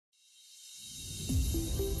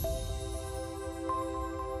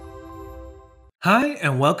Hi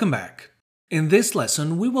and welcome back. In this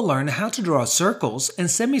lesson, we will learn how to draw circles and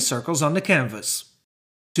semicircles on the canvas.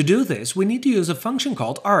 To do this, we need to use a function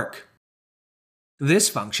called arc. This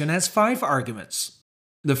function has 5 arguments.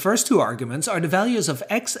 The first 2 arguments are the values of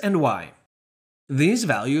x and y. These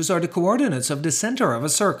values are the coordinates of the center of a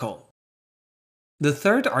circle. The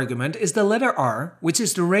third argument is the letter r, which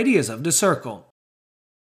is the radius of the circle.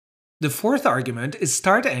 The fourth argument is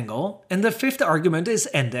start angle, and the fifth argument is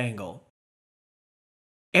end angle.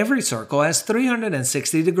 Every circle has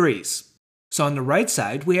 360 degrees, so on the right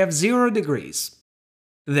side we have 0 degrees.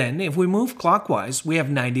 Then if we move clockwise we have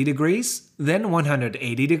 90 degrees, then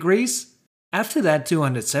 180 degrees, after that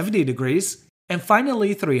 270 degrees, and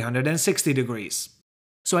finally 360 degrees.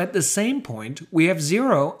 So at the same point we have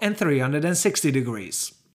 0 and 360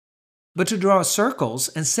 degrees. But to draw circles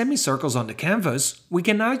and semicircles on the canvas, we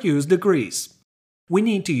cannot use degrees. We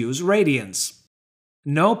need to use radians.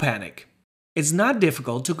 No panic. It's not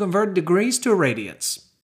difficult to convert degrees to radians.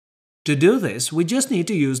 To do this, we just need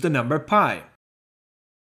to use the number pi.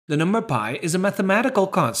 The number pi is a mathematical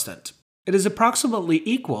constant. It is approximately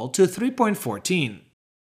equal to 3.14.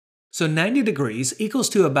 So 90 degrees equals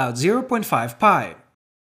to about 0.5 pi.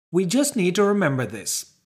 We just need to remember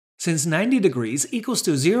this. Since 90 degrees equals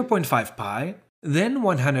to 0.5 pi, then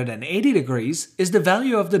 180 degrees is the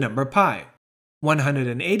value of the number pi.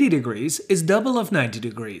 180 degrees is double of 90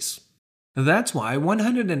 degrees. That's why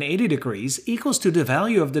 180 degrees equals to the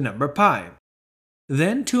value of the number pi.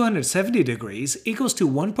 Then 270 degrees equals to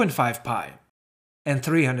 1.5 pi. And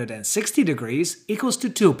 360 degrees equals to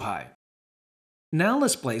 2 pi. Now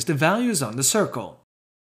let's place the values on the circle.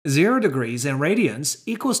 0 degrees in radians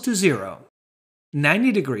equals to 0.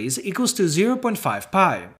 90 degrees equals to 0.5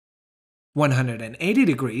 pi. 180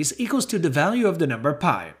 degrees equals to the value of the number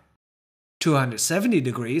pi. 270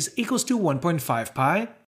 degrees equals to 1.5 pi.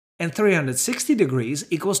 And 360 degrees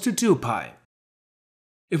equals to 2 pi.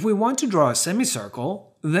 If we want to draw a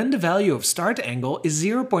semicircle, then the value of start angle is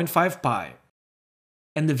 0.5 pi.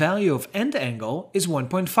 And the value of end angle is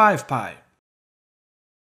 1.5 pi.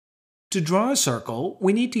 To draw a circle,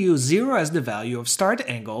 we need to use 0 as the value of start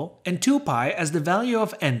angle and 2 pi as the value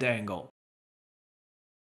of end angle.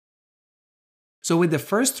 So with the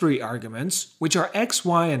first 3 arguments, which are x,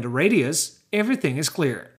 y, and the radius, everything is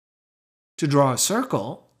clear. To draw a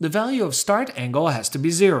circle, the value of start angle has to be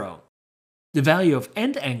 0. The value of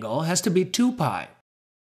end angle has to be 2 pi.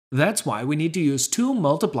 That's why we need to use 2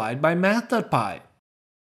 multiplied by math.pi.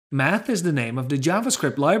 Math is the name of the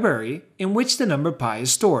JavaScript library in which the number pi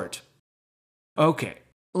is stored. Okay,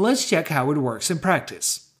 let's check how it works in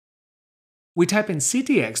practice. We type in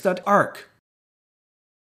ctx.arc.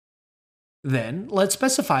 Then let's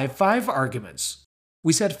specify 5 arguments.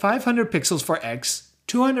 We set 500 pixels for x,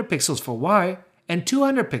 200 pixels for y, and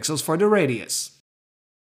 200 pixels for the radius.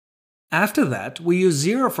 After that, we use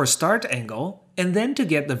 0 for start angle, and then to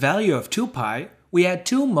get the value of 2 pi, we add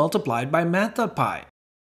 2 multiplied by math.pi.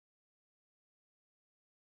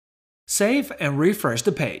 Save and refresh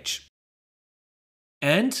the page.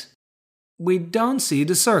 And we don't see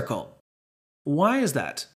the circle. Why is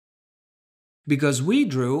that? Because we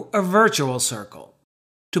drew a virtual circle.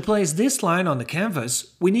 To place this line on the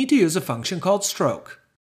canvas, we need to use a function called stroke.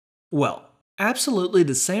 Well, absolutely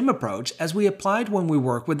the same approach as we applied when we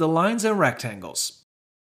work with the lines and rectangles.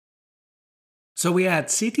 So we add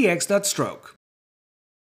ctx.stroke.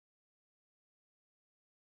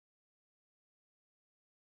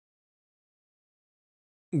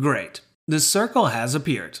 Great, the circle has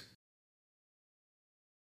appeared.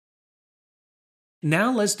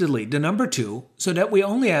 Now let's delete the number 2 so that we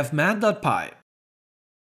only have math.pi.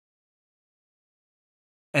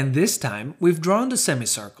 And this time we've drawn the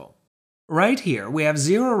semicircle. Right here we have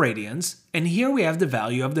 0 radians, and here we have the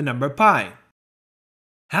value of the number pi.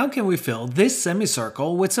 How can we fill this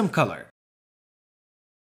semicircle with some color?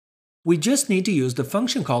 We just need to use the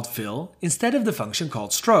function called fill instead of the function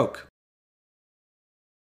called stroke.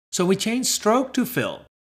 So we change stroke to fill.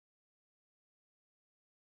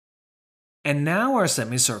 And now our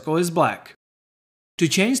semicircle is black. To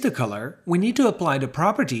change the color, we need to apply the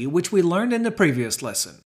property which we learned in the previous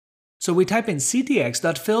lesson. So we type in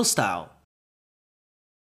ctx.fillStyle.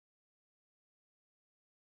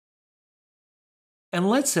 And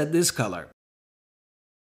let's set this color.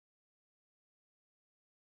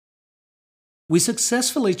 We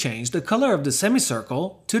successfully changed the color of the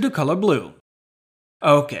semicircle to the color blue.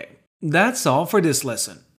 Okay, that's all for this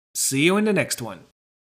lesson. See you in the next one.